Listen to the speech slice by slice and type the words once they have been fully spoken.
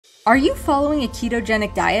Are you following a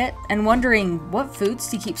ketogenic diet and wondering what foods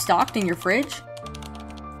to keep stocked in your fridge?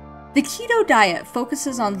 The keto diet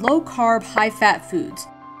focuses on low-carb, high-fat foods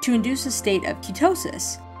to induce a state of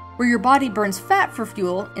ketosis, where your body burns fat for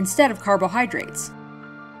fuel instead of carbohydrates.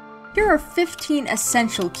 Here are 15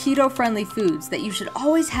 essential keto-friendly foods that you should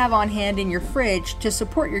always have on hand in your fridge to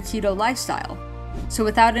support your keto lifestyle. So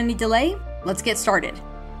without any delay, let's get started.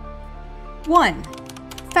 1.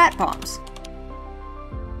 Fat bombs.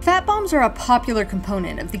 Fat bombs are a popular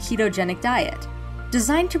component of the ketogenic diet,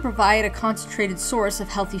 designed to provide a concentrated source of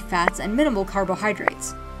healthy fats and minimal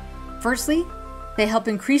carbohydrates. Firstly, they help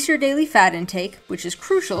increase your daily fat intake, which is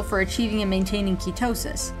crucial for achieving and maintaining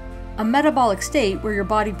ketosis, a metabolic state where your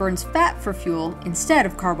body burns fat for fuel instead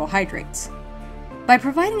of carbohydrates. By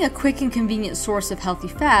providing a quick and convenient source of healthy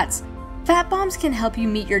fats, fat bombs can help you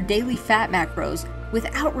meet your daily fat macros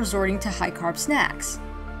without resorting to high-carb snacks.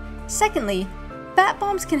 Secondly, fat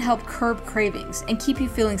bombs can help curb cravings and keep you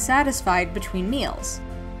feeling satisfied between meals.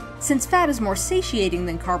 Since fat is more satiating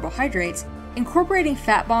than carbohydrates, incorporating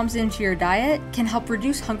fat bombs into your diet can help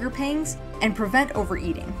reduce hunger pangs and prevent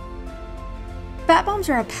overeating. Fat bombs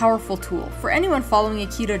are a powerful tool for anyone following a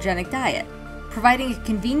ketogenic diet, providing a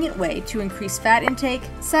convenient way to increase fat intake,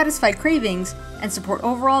 satisfy cravings, and support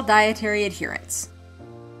overall dietary adherence.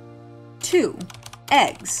 2.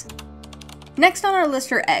 Eggs. Next on our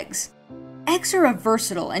list are eggs. Eggs are a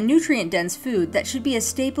versatile and nutrient-dense food that should be a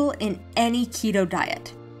staple in any keto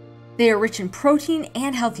diet. They are rich in protein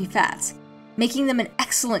and healthy fats, making them an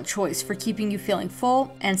excellent choice for keeping you feeling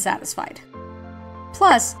full and satisfied.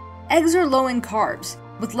 Plus, eggs are low in carbs,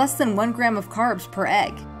 with less than 1 gram of carbs per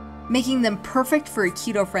egg, making them perfect for a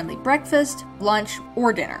keto-friendly breakfast, lunch,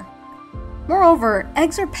 or dinner. Moreover,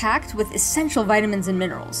 eggs are packed with essential vitamins and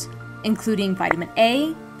minerals, including vitamin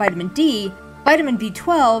A, vitamin D, vitamin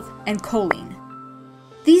B12, and choline.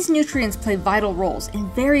 These nutrients play vital roles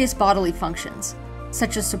in various bodily functions,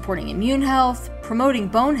 such as supporting immune health, promoting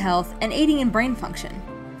bone health, and aiding in brain function.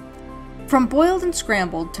 From boiled and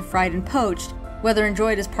scrambled to fried and poached, whether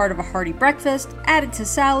enjoyed as part of a hearty breakfast, added to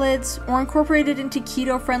salads, or incorporated into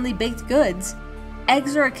keto-friendly baked goods,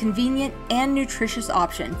 eggs are a convenient and nutritious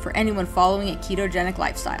option for anyone following a ketogenic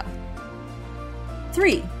lifestyle.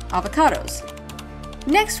 3. Avocados.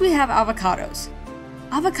 Next we have avocados.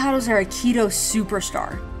 Avocados are a keto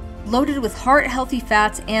superstar, loaded with heart-healthy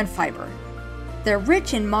fats and fiber. They're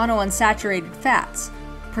rich in monounsaturated fats,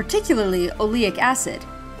 particularly oleic acid,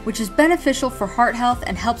 which is beneficial for heart health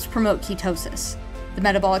and helps promote ketosis, the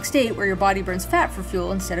metabolic state where your body burns fat for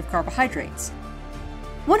fuel instead of carbohydrates.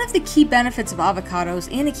 One of the key benefits of avocados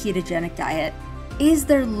in a ketogenic diet is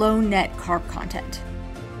their low net carb content.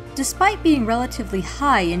 Despite being relatively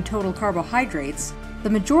high in total carbohydrates, the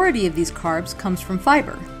majority of these carbs comes from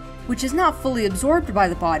fiber, which is not fully absorbed by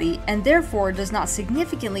the body and therefore does not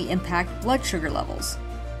significantly impact blood sugar levels.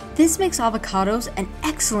 This makes avocados an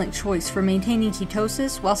excellent choice for maintaining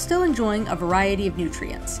ketosis while still enjoying a variety of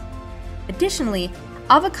nutrients. Additionally,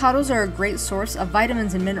 avocados are a great source of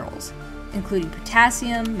vitamins and minerals, including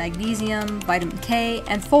potassium, magnesium, vitamin K,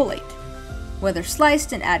 and folate. Whether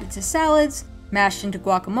sliced and added to salads, mashed into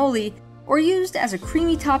guacamole, or used as a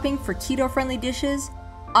creamy topping for keto-friendly dishes,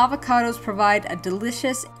 avocados provide a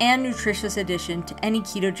delicious and nutritious addition to any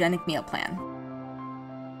ketogenic meal plan.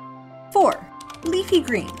 4. Leafy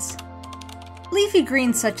greens. Leafy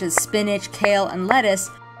greens such as spinach, kale, and lettuce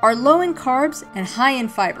are low in carbs and high in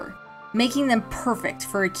fiber, making them perfect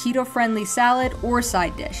for a keto-friendly salad or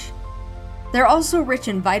side dish. They're also rich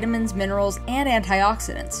in vitamins, minerals, and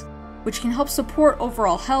antioxidants, which can help support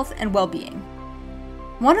overall health and well-being.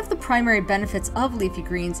 One of the primary benefits of leafy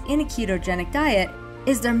greens in a ketogenic diet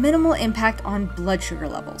is their minimal impact on blood sugar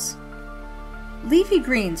levels. Leafy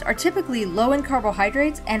greens are typically low in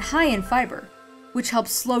carbohydrates and high in fiber, which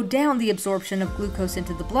helps slow down the absorption of glucose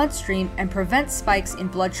into the bloodstream and prevent spikes in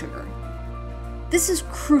blood sugar. This is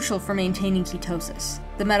crucial for maintaining ketosis,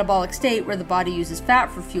 the metabolic state where the body uses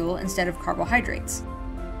fat for fuel instead of carbohydrates.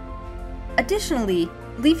 Additionally,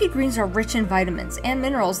 leafy greens are rich in vitamins and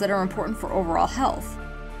minerals that are important for overall health.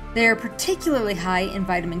 They are particularly high in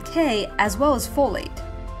vitamin K as well as folate.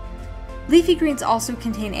 Leafy greens also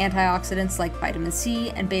contain antioxidants like vitamin C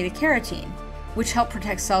and beta-carotene, which help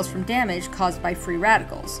protect cells from damage caused by free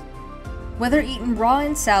radicals. Whether eaten raw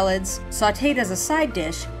in salads, sautéed as a side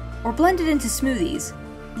dish, or blended into smoothies,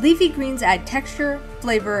 leafy greens add texture,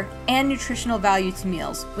 flavor, and nutritional value to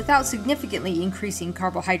meals without significantly increasing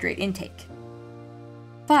carbohydrate intake.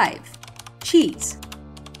 5. Cheese.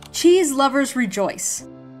 Cheese lovers rejoice!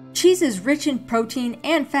 Cheese is rich in protein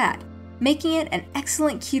and fat, making it an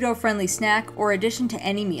excellent keto-friendly snack or addition to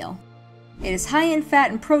any meal. It is high in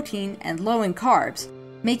fat and protein and low in carbs,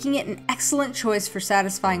 making it an excellent choice for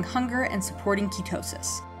satisfying hunger and supporting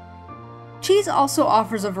ketosis. Cheese also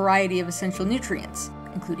offers a variety of essential nutrients,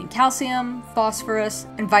 including calcium, phosphorus,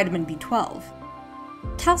 and vitamin B12.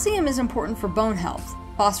 Calcium is important for bone health,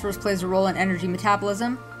 phosphorus plays a role in energy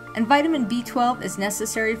metabolism, and vitamin B12 is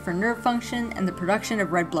necessary for nerve function and the production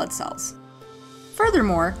of red blood cells.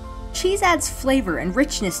 Furthermore, cheese adds flavor and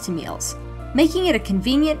richness to meals, making it a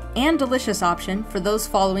convenient and delicious option for those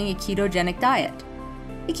following a ketogenic diet.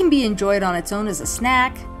 It can be enjoyed on its own as a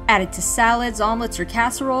snack, added to salads, omelets, or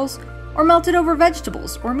casseroles, or melted over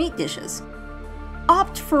vegetables or meat dishes.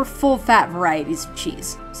 Opt for full-fat varieties of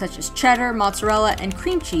cheese, such as cheddar, mozzarella, and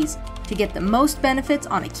cream cheese, to get the most benefits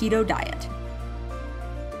on a keto diet.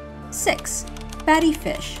 6. Fatty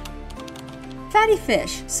fish. Fatty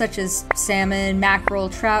fish, such as salmon, mackerel,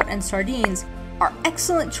 trout, and sardines, are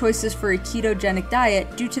excellent choices for a ketogenic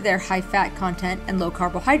diet due to their high fat content and low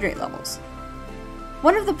carbohydrate levels.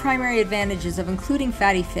 One of the primary advantages of including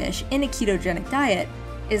fatty fish in a ketogenic diet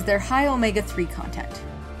is their high omega-3 content.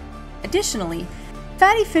 Additionally,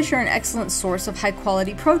 fatty fish are an excellent source of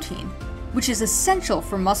high-quality protein, which is essential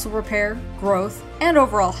for muscle repair, growth, and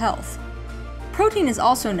overall health. Protein is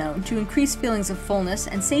also known to increase feelings of fullness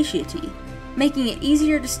and satiety, making it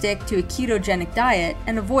easier to stick to a ketogenic diet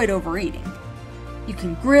and avoid overeating. You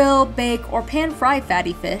can grill, bake, or pan-fry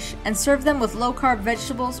fatty fish and serve them with low-carb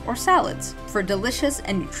vegetables or salads for a delicious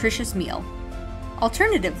and nutritious meal.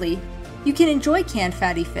 Alternatively, you can enjoy canned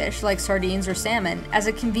fatty fish like sardines or salmon as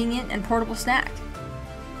a convenient and portable snack.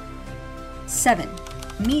 7.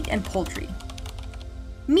 Meat and poultry.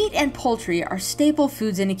 Meat and poultry are staple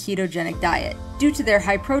foods in a ketogenic diet due to their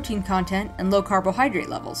high protein content and low carbohydrate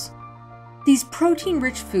levels. These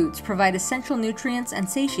protein-rich foods provide essential nutrients and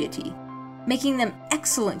satiety, making them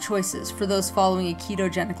excellent choices for those following a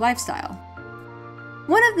ketogenic lifestyle.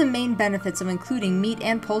 One of the main benefits of including meat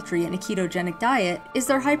and poultry in a ketogenic diet is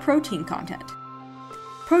their high protein content.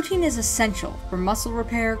 Protein is essential for muscle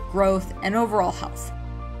repair, growth, and overall health.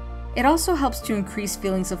 It also helps to increase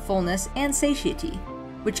feelings of fullness and satiety,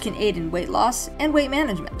 which can aid in weight loss and weight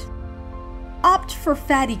management. Opt for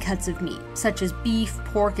fatty cuts of meat, such as beef,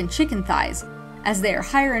 pork, and chicken thighs, as they are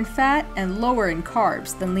higher in fat and lower in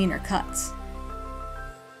carbs than leaner cuts.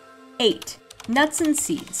 8. Nuts and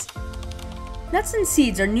seeds. Nuts and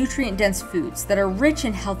seeds are nutrient-dense foods that are rich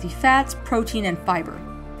in healthy fats, protein, and fiber,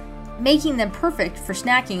 making them perfect for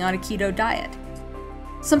snacking on a keto diet.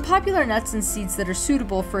 Some popular nuts and seeds that are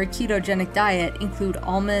suitable for a ketogenic diet include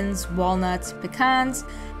almonds, walnuts, pecans,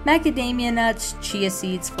 macadamia nuts, chia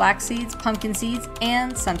seeds, flax seeds, pumpkin seeds,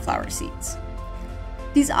 and sunflower seeds.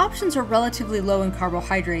 These options are relatively low in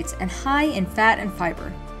carbohydrates and high in fat and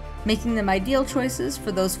fiber, making them ideal choices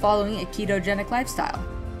for those following a ketogenic lifestyle.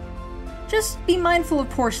 Just be mindful of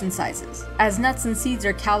portion sizes, as nuts and seeds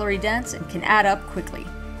are calorie dense and can add up quickly.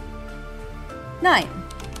 9.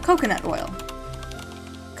 Coconut oil.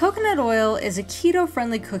 Coconut oil is a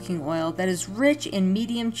keto-friendly cooking oil that is rich in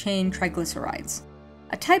medium-chain triglycerides,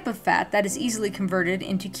 a type of fat that is easily converted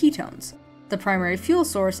into ketones, the primary fuel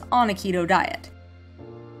source on a keto diet.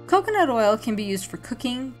 Coconut oil can be used for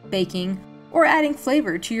cooking, baking, or adding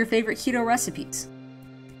flavor to your favorite keto recipes.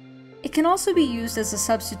 It can also be used as a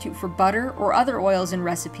substitute for butter or other oils in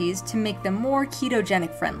recipes to make them more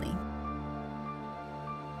ketogenic friendly.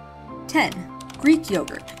 10. Greek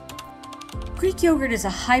yogurt. Greek yogurt is a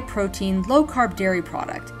high-protein, low-carb dairy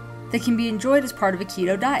product that can be enjoyed as part of a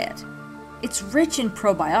keto diet. It's rich in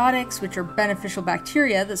probiotics, which are beneficial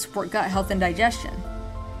bacteria that support gut health and digestion.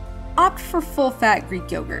 Opt for full-fat Greek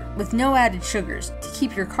yogurt with no added sugars to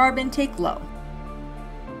keep your carb intake low.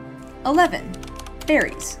 11.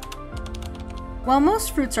 Berries. While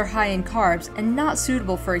most fruits are high in carbs and not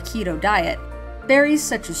suitable for a keto diet, berries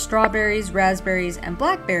such as strawberries, raspberries, and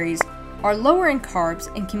blackberries are lower in carbs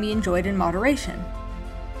and can be enjoyed in moderation.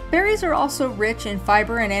 Berries are also rich in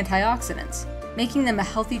fiber and antioxidants, making them a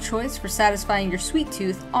healthy choice for satisfying your sweet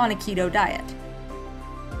tooth on a keto diet.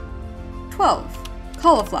 12.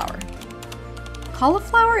 Cauliflower.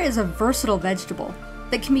 Cauliflower is a versatile vegetable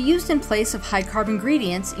that can be used in place of high-carb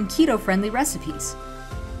ingredients in keto-friendly recipes.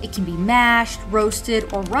 It can be mashed,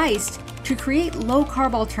 roasted, or riced to create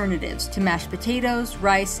low-carb alternatives to mashed potatoes,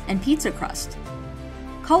 rice, and pizza crust.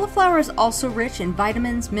 Cauliflower is also rich in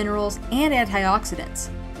vitamins, minerals, and antioxidants,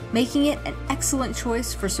 making it an excellent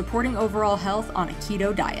choice for supporting overall health on a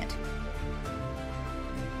keto diet.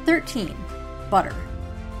 13. Butter.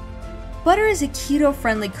 Butter is a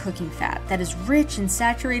keto-friendly cooking fat that is rich in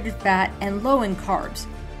saturated fat and low in carbs,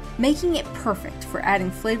 making it perfect for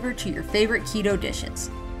adding flavor to your favorite keto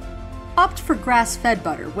dishes. opt for grass-fed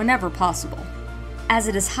butter whenever possible, as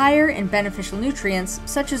it is higher in beneficial nutrients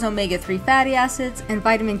such as omega-3 fatty acids and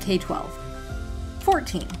vitamin K12.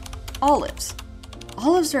 14. Olives.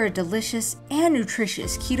 Olives are a delicious and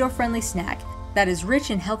nutritious keto-friendly snack that is rich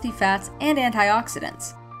in healthy fats and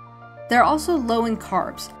antioxidants. They're also low in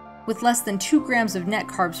carbs, with less than 2 grams of net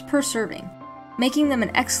carbs per serving, making them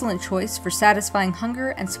an excellent choice for satisfying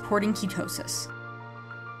hunger and supporting ketosis.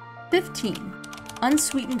 15.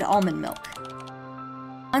 Unsweetened almond milk.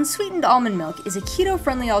 Unsweetened almond milk is a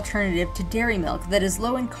keto-friendly alternative to dairy milk that is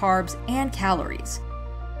low in carbs and calories.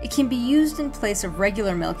 It can be used in place of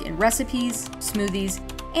regular milk in recipes, smoothies,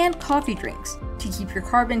 and coffee drinks to keep your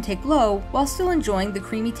carb intake low while still enjoying the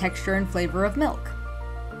creamy texture and flavor of milk.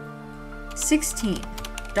 16.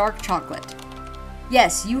 Dark chocolate.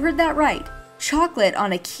 Yes, you heard that right. Chocolate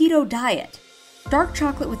on a keto diet. Dark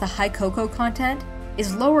chocolate with a high cocoa content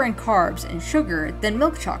is lower in carbs and sugar than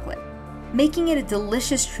milk chocolate, making it a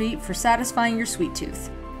delicious treat for satisfying your sweet tooth.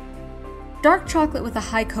 Dark chocolate with a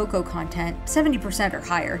high cocoa content, 70% or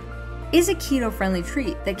higher, is a keto-friendly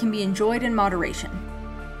treat that can be enjoyed in moderation.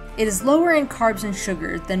 It is lower in carbs and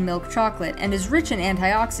sugar than milk chocolate and is rich in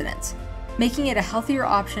antioxidants, making it a healthier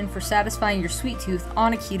option for satisfying your sweet tooth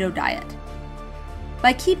on a keto diet.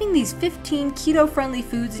 By keeping these 15 keto-friendly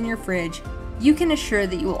foods in your fridge, you can assure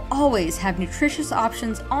that you will always have nutritious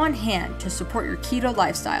options on hand to support your keto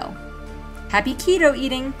lifestyle. Happy keto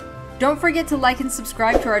eating! Don't forget to like and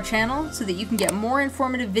subscribe to our channel so that you can get more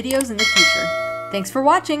informative videos in the future. Thanks for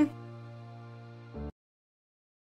watching!